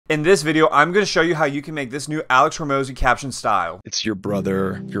In this video, I'm going to show you how you can make this new Alex Hormozi caption style. It's your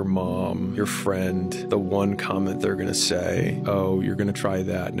brother, your mom, your friend, the one comment they're going to say, oh, you're going to try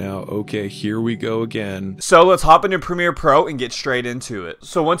that now. Okay, here we go again. So let's hop into Premiere Pro and get straight into it.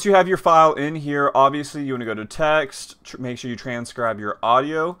 So once you have your file in here, obviously you want to go to text, make sure you transcribe your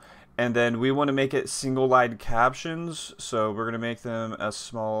audio, and then we want to make it single line captions. So we're going to make them as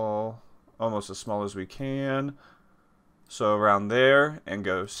small, almost as small as we can. So around there, and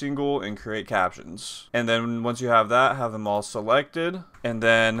go single and create captions. And then once you have that, have them all selected. And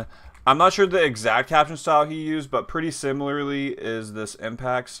then I'm not sure the exact caption style he used, but pretty similarly is this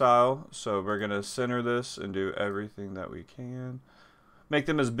impact style. So we're gonna center this and do everything that we can. Make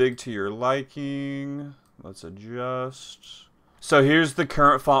them as big to your liking. Let's adjust. So here's the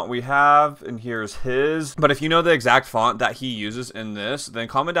current font we have, and here's his. But if you know the exact font that he uses in this, then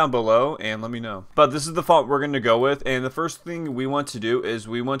comment down below and let me know. But this is the font we're going to go with, and the first thing we want to do is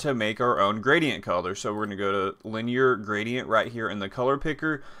we want to make our own gradient color. So we're going to go to linear gradient right here in the color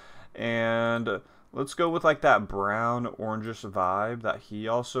picker, and let's go with like that brown orangish vibe that he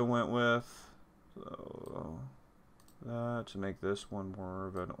also went with. So that to make this one more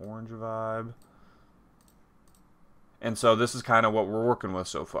of an orange vibe. And so this is kind of what we're working with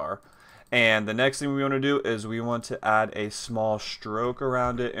so far. And the next thing we want to do is we want to add a small stroke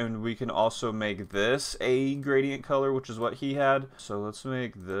around it, and we can also make this a gradient color, which is what he had. So let's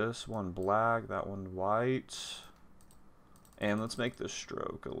make this one black, that one white. And let's make the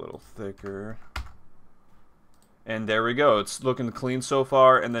stroke a little thicker. And there we go. It's looking clean so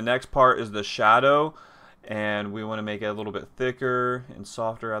far. And the next part is the shadow. And we want to make it a little bit thicker and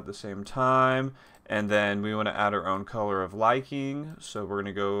softer at the same time. And then we want to add our own color of liking. So we're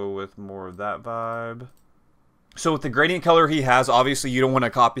going to go with more of that vibe. So with the gradient color he has, obviously you don't want to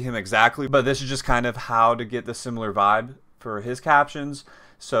copy him exactly, but this is just kind of how to get the similar vibe for his captions.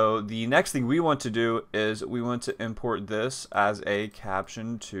 So the next thing we want to do is we want to import this as a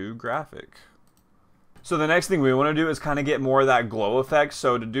caption to graphic. So the next thing we want to do is kind of get more of that glow effect.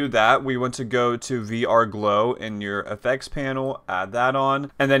 So to do that, we want to go to VR Glow in your effects panel, add that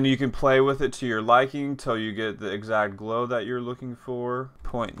on, and then you can play with it to your liking till you get the exact glow that you're looking for.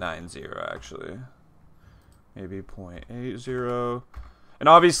 0.90 actually, maybe 0.80. And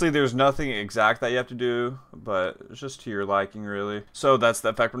obviously there's nothing exact that you have to do, but it's just to your liking really. So that's the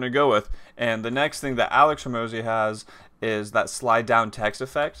effect we're going to go with. And the next thing that Alex Hormozi has is that slide down text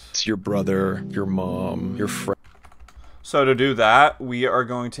effect. It's your brother, your mom, your friend. So to do that, we are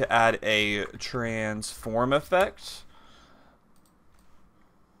going to add a transform effect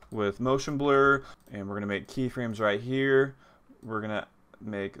with motion blur, and we're going to make keyframes right here. We're going to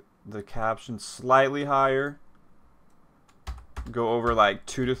make the caption slightly higher. Go over like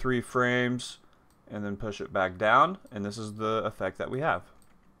 2 to 3 frames and then push it back down, and this is the effect that we have.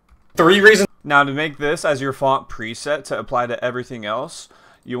 3 reasons. Now to make this as your font preset to apply to everything else,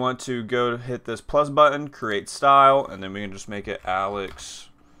 you want to go to hit this plus button, create style, and then we can just make it Alex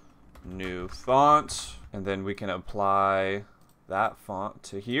new font, and then we can apply that font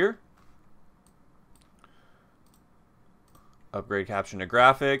to here. Upgrade caption to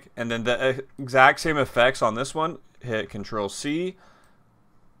graphic, and then the exact same effects on this one. Hit Control C,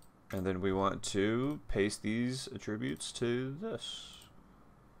 and then we want to paste these attributes to this.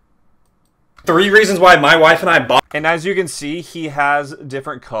 3 reasons why my wife and I bought. And as you can see, he has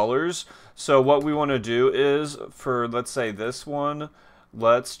different colors. So what we want to do is for, let's say this one,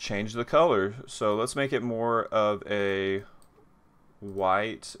 let's change the color. So let's make it more of a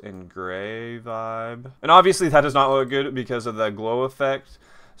white and gray vibe. And obviously that does not look good because of the glow effect.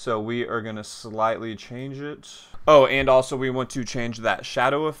 So we are going to slightly change it. Oh, and also we want to change that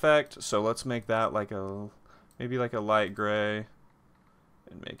shadow effect. So let's make that like a, maybe like a light gray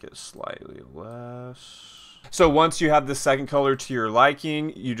and make it slightly less. So once you have the second color to your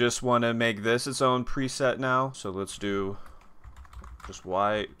liking, you just want to make this its own preset now. So let's do just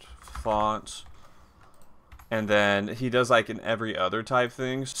white font. And then he does like an every other type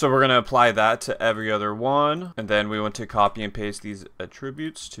thing. So we're going to apply that to every other one. And then we want to copy and paste these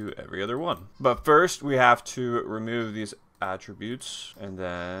attributes to every other one. But first we have to remove these attributes and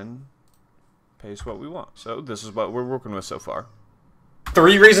then paste what we want. So this is what we're working with so far.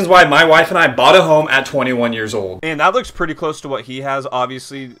 3 reasons why my wife and I bought a home at 21 years old. And that looks pretty close to what he has.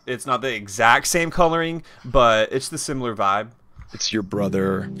 Obviously it's not the exact same coloring, but it's the similar vibe. It's your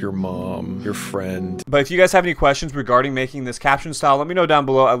brother, your mom, your friend. But if you guys have any questions regarding making this caption style, let me know down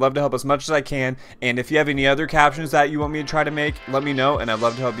below. I'd love to help as much as I can. And if you have any other captions that you want me to try to make, let me know, and I'd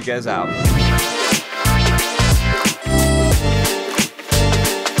love to help you guys out.